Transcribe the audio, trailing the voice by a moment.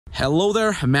Hello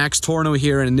there, Max Tornow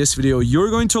here, and in this video you're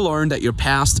going to learn that your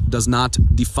past does not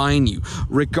define you.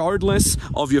 Regardless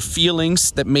of your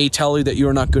feelings that may tell you that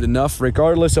you're not good enough,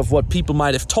 regardless of what people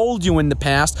might have told you in the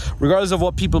past, regardless of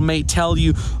what people may tell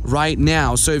you right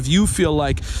now. So if you feel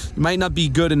like you might not be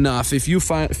good enough, if you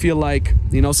feel like,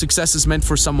 success is meant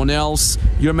for someone else,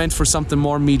 you're meant for something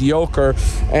more mediocre,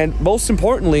 and most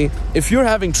importantly, if you're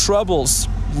having troubles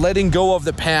letting go of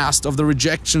the past, of the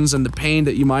rejections and the pain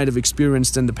that you might have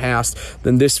experienced in the past,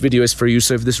 then this video is for you.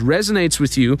 So if this resonates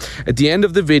with you, at the end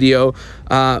of the video,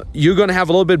 you're going to have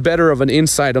a little bit better of an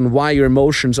insight on why your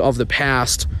emotions of the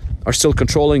past are still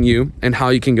controlling you and how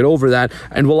you can get over that.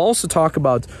 And we'll also talk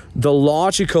about the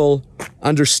logical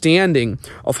understanding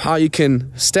of how you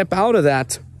can step out of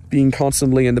that being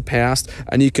constantly in the past,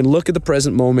 and you can look at the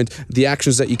present moment, the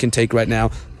actions that you can take right now,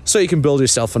 so you can build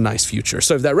yourself a nice future.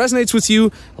 So if that resonates with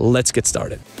you, let's get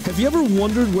started. Have you ever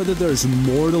wondered whether there's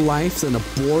more to life than a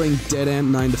boring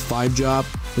dead-end 9-to-5 job?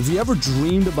 Have you ever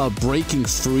dreamed about breaking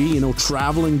free,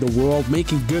 traveling the world,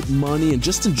 making good money, and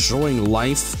just enjoying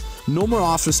life? No more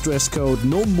office dress code,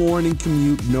 no morning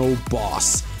commute, no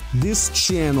boss. This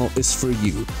channel is for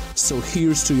you. So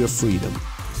here's to your freedom.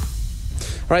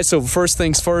 All right, so first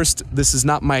things first, this is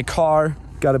not my car.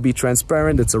 Gotta be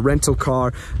transparent, it's a rental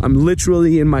car. I'm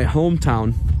literally in my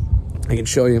hometown. I can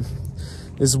show you.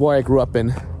 This is where I grew up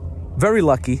in. Very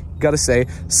lucky, gotta say.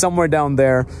 Somewhere down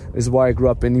there is where I grew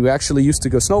up in. You actually used to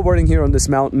go snowboarding here on this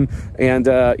mountain, and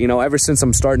ever since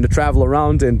I'm starting to travel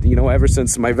around, and ever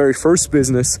since my very first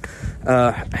business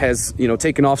has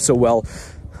taken off so well,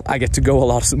 I get to go a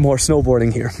lot more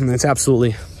snowboarding here, and it's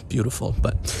absolutely beautiful.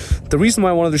 But the reason why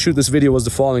I wanted to shoot this video was the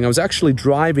following. I was actually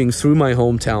driving through my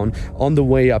hometown on the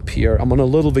way up here. I'm on a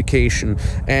little vacation,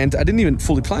 and I didn't even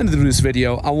fully plan to do this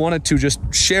video. I wanted to just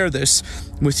share this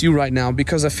with you right now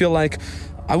because I feel like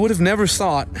I would have never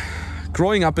thought,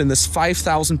 growing up in this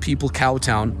 5,000 people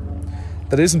cowtown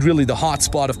that isn't really the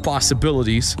hotspot of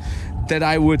possibilities, that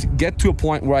I would get to a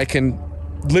point where I can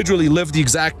literally live the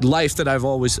exact life that I've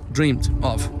always dreamed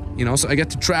of. So I get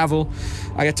to travel,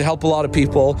 I get to help a lot of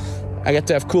people, I get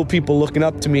to have cool people looking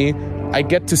up to me, I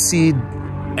get to see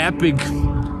epic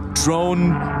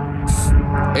drone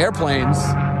airplanes.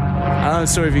 I'm not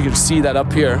sure if you can see that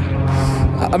up here.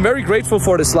 I'm very grateful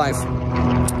for this life.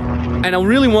 And I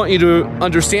really want you to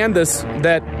understand this,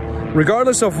 that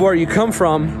regardless of where you come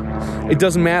from, it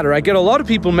doesn't matter. I get a lot of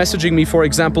people messaging me, for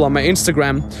example, on my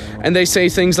Instagram, and they say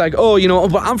things like, oh,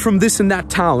 but I'm from this and that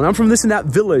town, I'm from this and that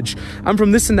village, I'm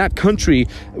from this and that country.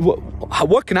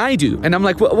 What can I do? And I'm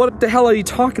like, what the hell are you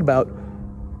talking about?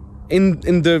 In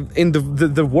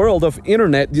the world of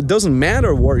internet, it doesn't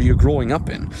matter where you're growing up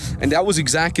in. And that was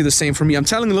exactly the same for me. I'm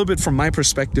telling a little bit from my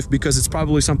perspective because it's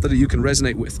probably something that you can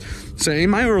resonate with. So in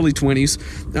my early 20s,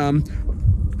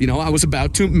 I was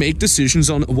about to make decisions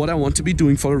on what I want to be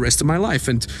doing for the rest of my life.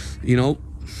 And,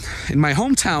 in my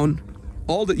hometown,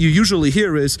 all that you usually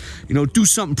hear is, do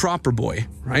something proper, boy,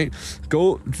 right?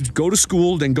 Go to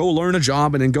school, then go learn a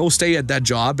job, and then go stay at that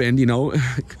job, and,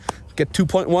 get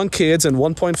 2.1 kids and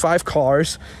 1.5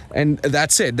 cars, and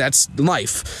that's it. That's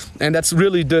life. And that's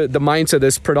really the mindset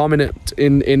is predominant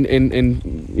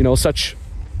in such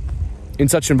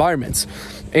environments.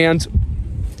 And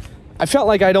I felt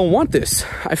like I don't want this.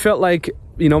 I felt like,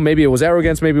 maybe it was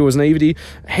arrogance, maybe it was naivety.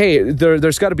 Hey,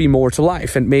 there's got to be more to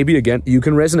life. And maybe, again, you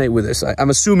can resonate with this.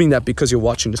 I'm assuming that because you're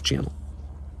watching this channel.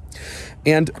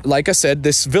 And like I said,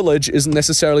 this village isn't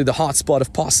necessarily the hotspot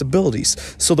of possibilities.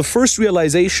 So the first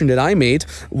realization that I made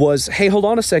was, hey, hold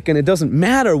on a second. It doesn't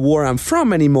matter where I'm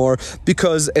from anymore,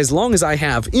 because as long as I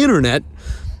have internet,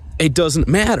 it doesn't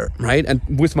matter, right?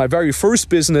 And with my very first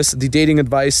business, the dating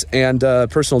advice and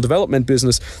personal development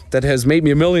business that has made me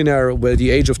a millionaire at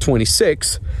the age of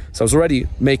 26, so I was already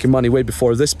making money way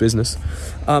before this business,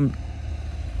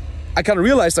 I kind of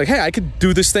realized, like, hey, I could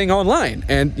do this thing online.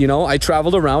 And, I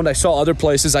traveled around, I saw other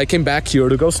places, I came back here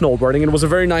to go snowboarding, and it was a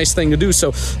very nice thing to do.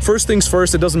 So first things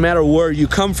first, it doesn't matter where you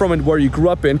come from and where you grew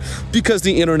up in, because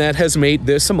the internet has made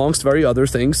this, amongst very other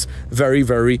things, very,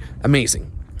 very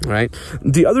amazing. Right.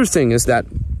 The other thing is that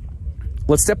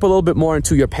let's step a little bit more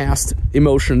into your past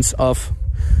emotions of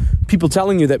people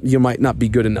telling you that you might not be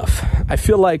good enough. I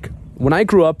feel like when I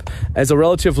grew up as a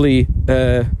relatively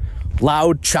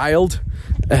loud child,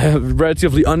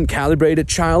 relatively uncalibrated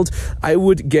child, I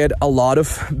would get a lot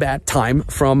of bad time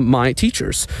from my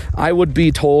teachers. I would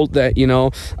be told that,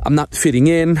 I'm not fitting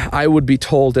in. I would be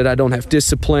told that I don't have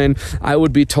discipline. I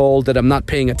would be told that I'm not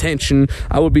paying attention.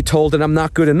 I would be told that I'm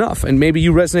not good enough. And maybe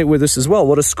you resonate with this as well.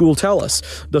 What does school tell us?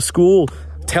 The school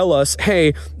tell us,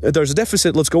 hey, there's a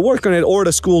deficit, let's go work on it, or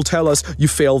the school tell us you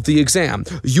failed the exam,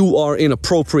 you are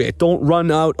inappropriate, don't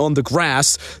run out on the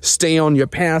grass, stay on your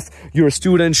path, you're a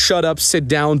student, shut up, sit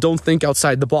down, don't think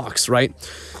outside the box, right?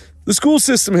 The school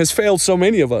system has failed so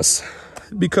many of us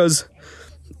because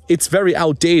it's very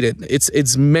outdated.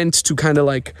 It's meant to kind of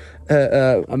like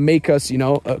make us, you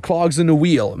know, clogs in the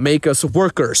wheel, make us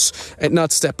workers and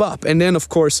not step up. And then, of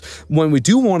course, when we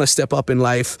do want to step up in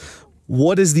life,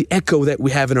 what is the echo that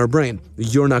we have in our brain?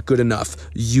 You're not good enough.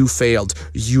 You failed.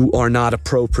 You are not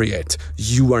appropriate.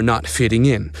 You are not fitting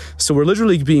in. So we're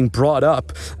literally being brought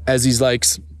up as these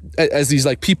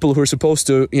people who are supposed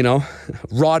to, you know,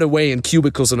 rot away in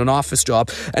cubicles in an office job.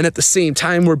 And at the same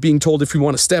time, we're being told if we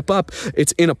want to step up,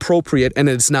 it's inappropriate and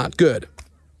it's not good.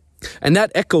 And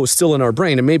that echo is still in our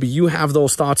brain. And maybe you have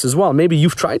those thoughts as well. Maybe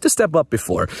you've tried to step up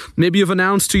before. Maybe you've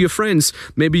announced to your friends.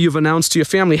 Maybe you've announced to your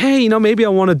family, hey, you know, maybe I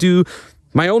want to do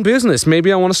my own business.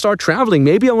 Maybe I want to start traveling.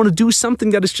 Maybe I want to do something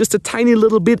that is just a tiny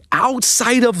little bit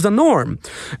outside of the norm.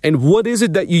 And what is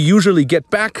it that you usually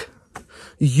get back?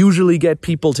 You usually get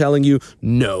people telling you,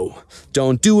 no,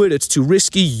 don't do it. It's too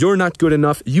risky. You're not good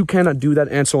enough. You cannot do that,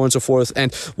 and so on and so forth.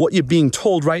 And what you're being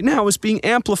told right now is being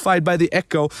amplified by the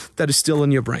echo that is still in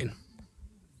your brain.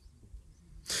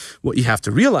 What you have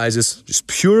to realize is just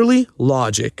purely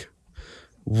logic.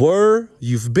 Where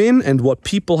you've been and what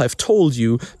people have told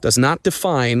you does not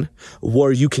define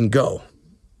where you can go.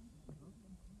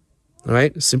 All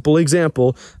right, simple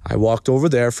example. I walked over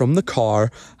there from the car.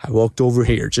 I walked over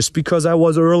here. Just because I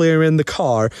was earlier in the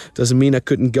car doesn't mean I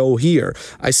couldn't go here.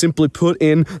 I simply put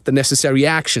in the necessary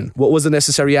action. What was the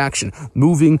necessary action?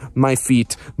 Moving my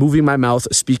feet, moving my mouth,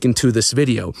 speaking to this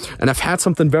video. And I've had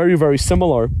something very, very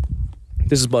similar.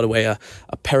 This is, by the way, a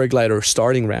paraglider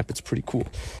starting ramp. It's pretty cool.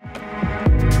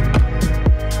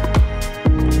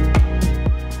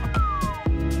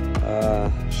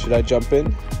 Should I jump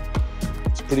in?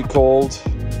 Pretty cold,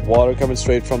 water coming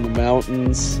straight from the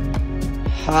mountains.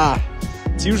 Ha!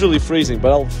 It's usually freezing, but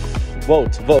I'll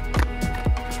vote.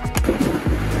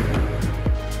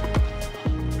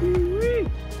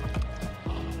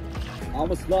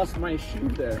 Almost lost my shoe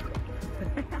there.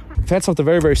 I've had something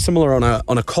very, very similar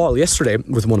on a call yesterday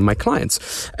with one of my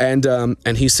clients, and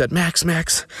he said, Max,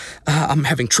 I'm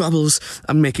having troubles.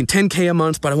 I'm making 10K a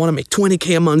month, but I want to make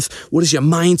 20K a month. What is your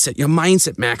mindset? Your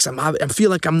mindset, Max. I feel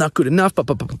like I'm not good enough.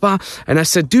 And I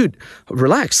said, dude,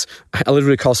 relax. I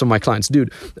literally call some of my clients,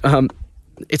 dude.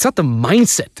 It's not the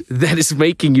mindset that is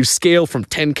making you scale from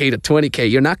 10K to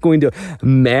 20K. You're not going to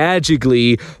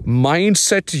magically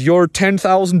mindset your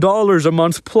 $10,000 a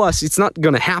month plus. It's not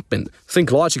going to happen.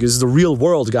 Think logic. This is the real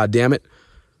world, goddammit.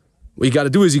 What you got to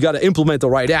do is you got to implement the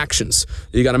right actions.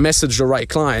 You got to message the right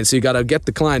clients. You got to get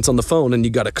the clients on the phone and you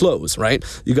got to close, right?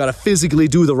 You got to physically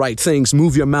do the right things,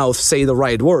 move your mouth, say the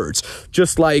right words.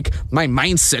 Just like my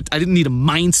mindset, I didn't need a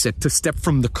mindset to step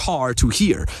from the car to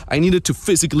here. I needed to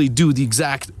physically do the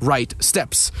exact right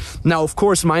steps. Now, of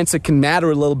course, mindset can matter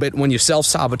a little bit when you're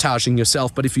self-sabotaging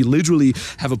yourself, but if you literally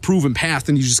have a proven path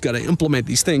and you just got to implement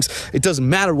these things, it doesn't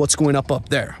matter what's going up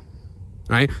there,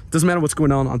 right? It doesn't matter what's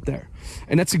going on out there.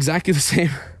 And that's exactly the same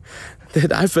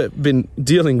that I've been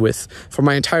dealing with for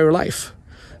my entire life.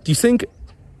 Do you think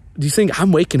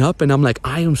I'm waking up and I'm like,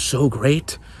 I am so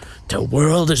great. The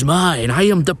world is mine. I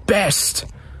am the best.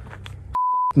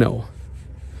 No.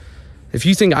 If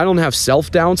you think I don't have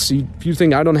self-doubts, if you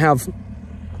think I don't have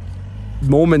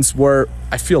moments where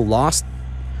I feel lost,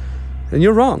 then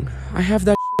you're wrong. I have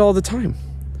that all the time.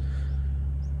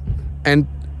 And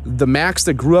the Max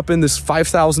that grew up in this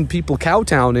 5,000 people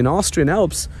cowtown in Austrian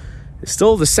Alps is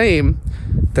still the same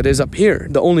that is up here.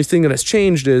 The only thing that has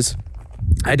changed is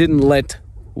I didn't let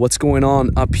what's going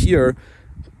on up here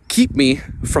keep me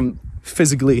from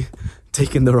physically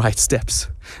taking the right steps.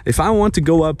 If I want to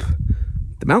go up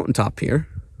the mountaintop here,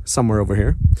 somewhere over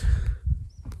here,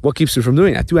 what keeps me from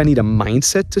doing that? Do I need a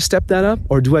mindset to step that up,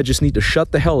 or do I just need to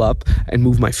shut the hell up and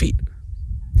move my feet?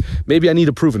 Maybe I need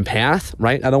a proven path,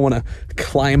 right? I don't want to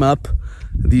climb up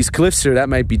these cliffs here. That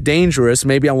might be dangerous.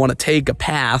 Maybe I want to take a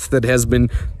path that has been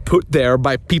put there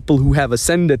by people who have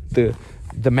ascended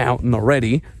the mountain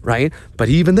already, right? But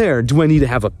even there, do I need to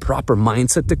have a proper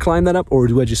mindset to climb that up, or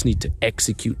do I just need to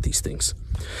execute these things?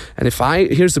 And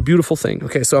here's the beautiful thing.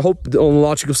 Okay, so I hope on the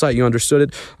logical side you understood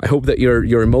it. I hope that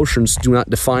your emotions do not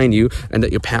define you and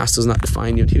that your past does not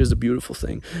define you. And here's the beautiful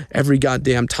thing. Every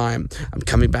goddamn time I'm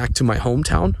coming back to my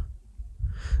hometown,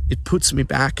 it puts me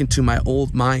back into my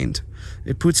old mind.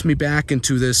 It puts me back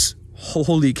into this,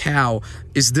 holy cow,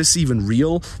 is this even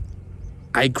real?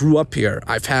 I grew up here.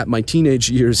 I've had my teenage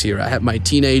years here. I had my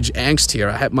teenage angst here.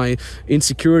 I had my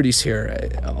insecurities here.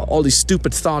 All these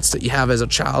stupid thoughts that you have as a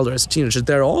child or as a teenager,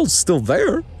 they're all still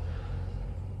there.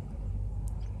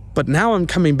 But now I'm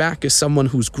coming back as someone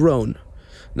who's grown.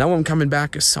 Now I'm coming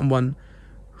back as someone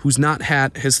who's not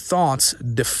had his thoughts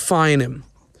define him.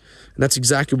 And that's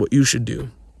exactly what you should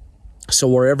do. So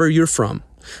wherever you're from,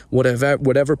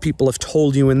 whatever people have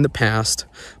told you in the past,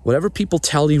 whatever people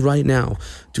tell you right now,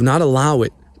 do not allow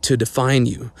it to define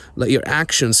you. Let your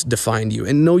actions define you.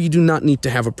 And no, you do not need to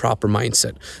have a proper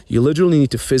mindset. You literally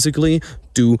need to physically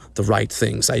do the right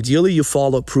things. Ideally, you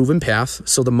follow a proven path,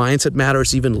 so the mindset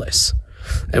matters even less.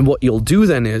 And what you'll do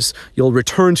then is you'll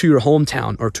return to your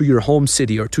hometown or to your home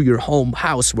city or to your home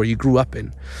house where you grew up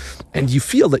in. And you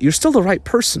feel that you're still the right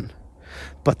person,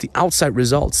 but the outside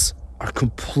results are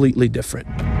completely different.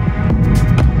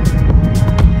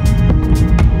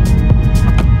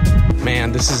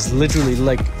 Man, this is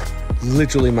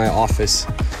literally my office.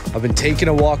 I've been taking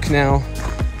a walk now,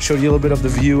 showed you a little bit of the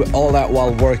view, all that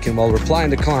while working, while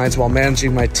replying to clients, while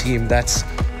managing my team. This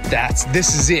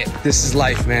is it. This is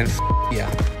life, man. Yeah.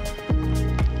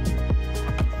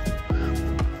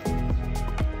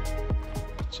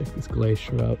 Check this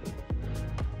glacier out.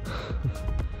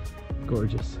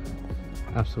 Gorgeous.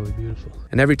 Absolutely beautiful.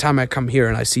 And every time I come here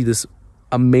and I see this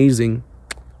amazing,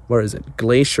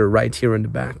 glacier right here in the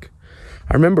back,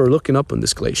 I remember looking up on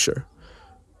this glacier.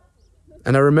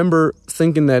 And I remember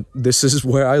thinking that this is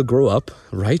where I'll grow up,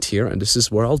 right here, and this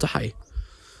is where I'll die.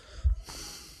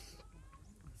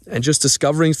 And just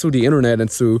discovering through the internet and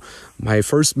through my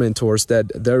first mentors that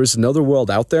there is another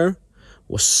world out there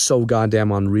was so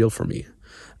goddamn unreal for me.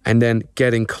 And then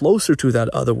getting closer to that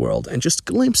other world and just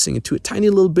glimpsing into a tiny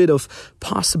little bit of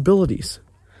possibilities.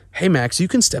 Hey, Max, you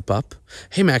can step up.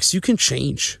 Hey, Max, you can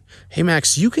change. Hey,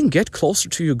 Max, you can get closer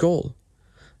to your goal.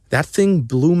 That thing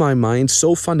blew my mind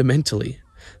so fundamentally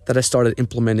that I started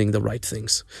implementing the right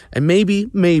things. And maybe,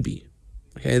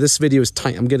 okay, this video is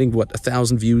tiny. I'm getting,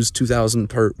 1,000 views, 2,000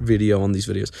 per video on these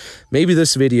videos. Maybe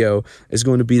this video is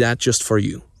going to be that just for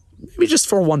you. Maybe just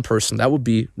for one person. That would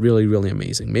be really, really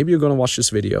amazing. Maybe you're going to watch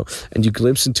this video and you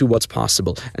glimpse into what's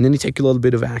possible. And then you take a little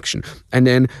bit of action. And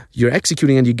then you're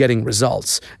executing and you're getting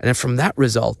results. And then from that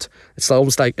result, it's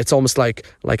almost like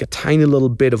a tiny little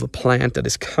bit of a plant that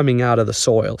is coming out of the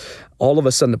soil. All of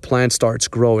a sudden the plant starts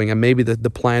growing, and maybe the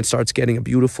plant starts getting a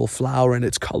beautiful flower and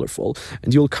it's colorful.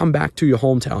 And you'll come back to your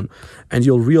hometown and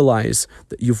you'll realize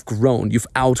that you've grown. You've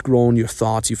outgrown your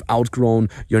thoughts. You've outgrown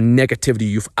your negativity.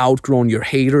 You've outgrown your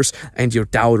haters and your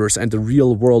doubters, and the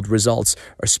real world results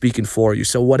are speaking for you.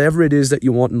 So whatever it is that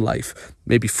you want in life,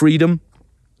 maybe freedom,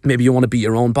 maybe you want to be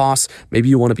your own boss, maybe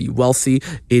you want to be wealthy,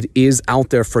 it is out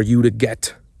there for you to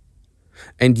get.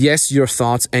 And yes, your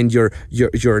thoughts and your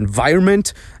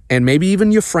environment and maybe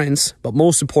even your friends, but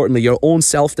most importantly, your own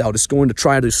self-doubt is going to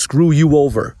try to screw you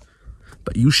over.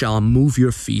 But you shall move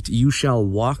your feet. You shall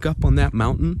walk up on that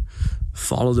mountain,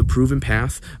 follow the proven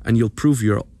path, and you'll prove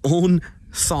your own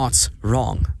thoughts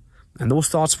wrong. And those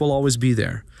thoughts will always be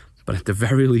there. But at the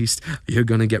very least, you're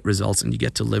going to get results and you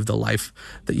get to live the life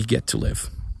that you get to live.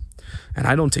 And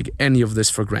I don't take any of this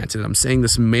for granted. I'm saying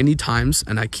this many times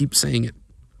and I keep saying it.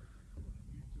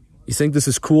 You think this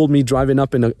is cool, me driving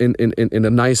up in a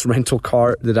nice rental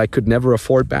car that I could never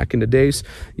afford back in the days?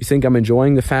 You think I'm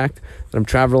enjoying the fact that I'm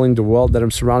traveling the world, that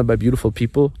I'm surrounded by beautiful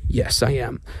people? Yes, I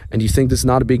am. And you think this is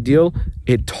not a big deal?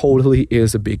 It totally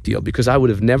is a big deal, because I would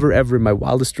have never ever in my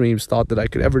wildest dreams thought that I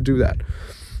could ever do that.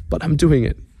 But I'm doing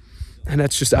it. And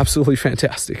that's just absolutely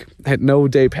fantastic. And no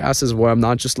day passes where I'm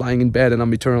not just lying in bed and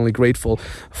I'm eternally grateful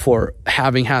for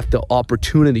having had the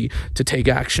opportunity to take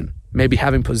action. Maybe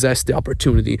having possessed the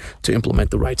opportunity to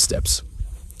implement the right steps.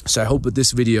 So I hope that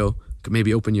this video could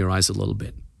maybe open your eyes a little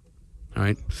bit. All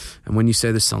right. And when you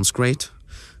say this sounds great,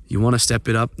 you want to step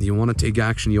it up, you want to take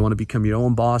action, you want to become your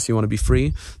own boss, you want to be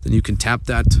free, then you can tap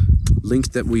that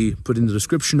link that we put in the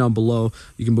description down below.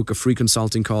 You can book a free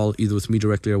consulting call either with me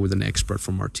directly or with an expert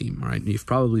from our team. All right. And you've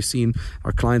probably seen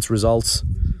our clients' results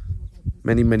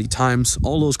many times.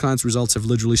 All those clients' results have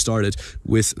literally started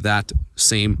with that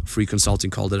same free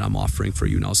consulting call that I'm offering for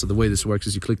you now. So the way this works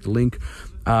is you click the link,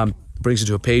 brings you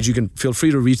to a page. You can feel free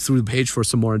to read through the page for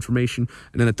some more information.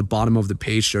 And then at the bottom of the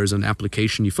page, there's an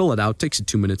application. You fill it out, takes you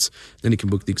 2 minutes. Then you can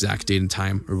book the exact date and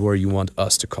time or where you want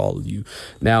us to call you.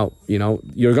 Now, you know,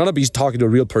 you're going to be talking to a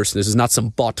real person. This is not some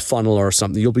bot funnel or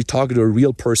something. You'll be talking to a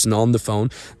real person on the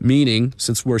phone, meaning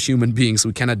since we're human beings,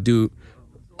 we cannot do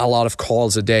a lot of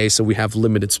calls a day, so we have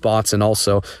limited spots. And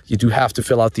also you do have to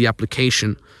fill out the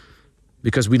application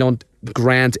because we don't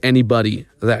grant anybody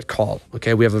that call.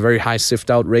 Okay, we have a very high sift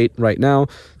out rate right now,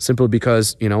 simply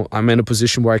because, you know, I'm in a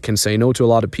position where I can say no to a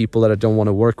lot of people that I don't want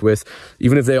to work with,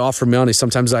 even if they offer me money.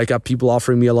 Sometimes I got people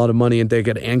offering me a lot of money and they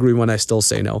get angry when I still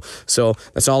say no. So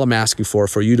that's all I'm asking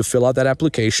for you to fill out that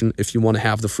application if you want to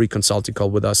have the free consulting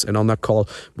call with us. And on that call,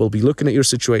 we'll be looking at your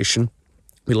situation.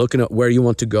 We're looking at where you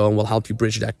want to go, and we'll help you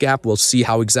bridge that gap. We'll see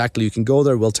how exactly you can go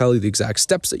there. We'll tell you the exact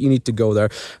steps that you need to go there.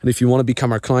 And if you want to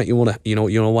become our client, you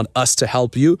don't want us to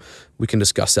help you, we can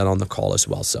discuss that on the call as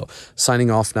well. So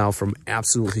signing off now from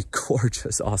absolutely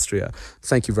gorgeous Austria.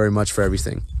 Thank you very much for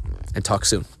everything, and talk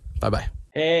soon. Bye-bye.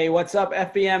 Hey, what's up,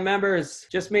 FBM members?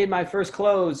 Just made my first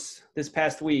close this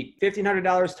past week.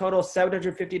 $1,500 total,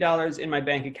 $750 in my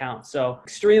bank account. So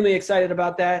extremely excited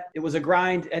about that. It was a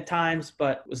grind at times,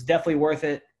 but it was definitely worth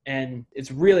it. And it's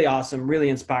really awesome, really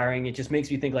inspiring. It just makes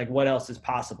me think, like, what else is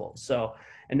possible? So,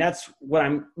 and that's what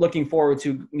I'm looking forward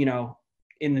to, you know,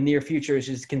 in the near future, is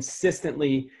just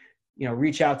consistently, you know,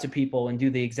 reach out to people and do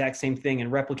the exact same thing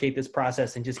and replicate this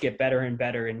process and just get better and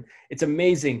better. And it's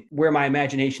amazing where my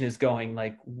imagination is going,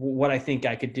 like what I think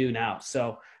I could do now.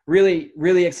 So really,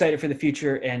 really excited for the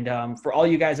future. And for all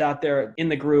you guys out there in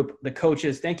the group, the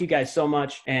coaches, thank you guys so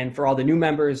much. And for all the new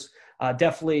members,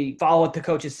 definitely follow what the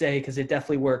coaches say, because it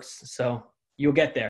definitely works. So you'll get there.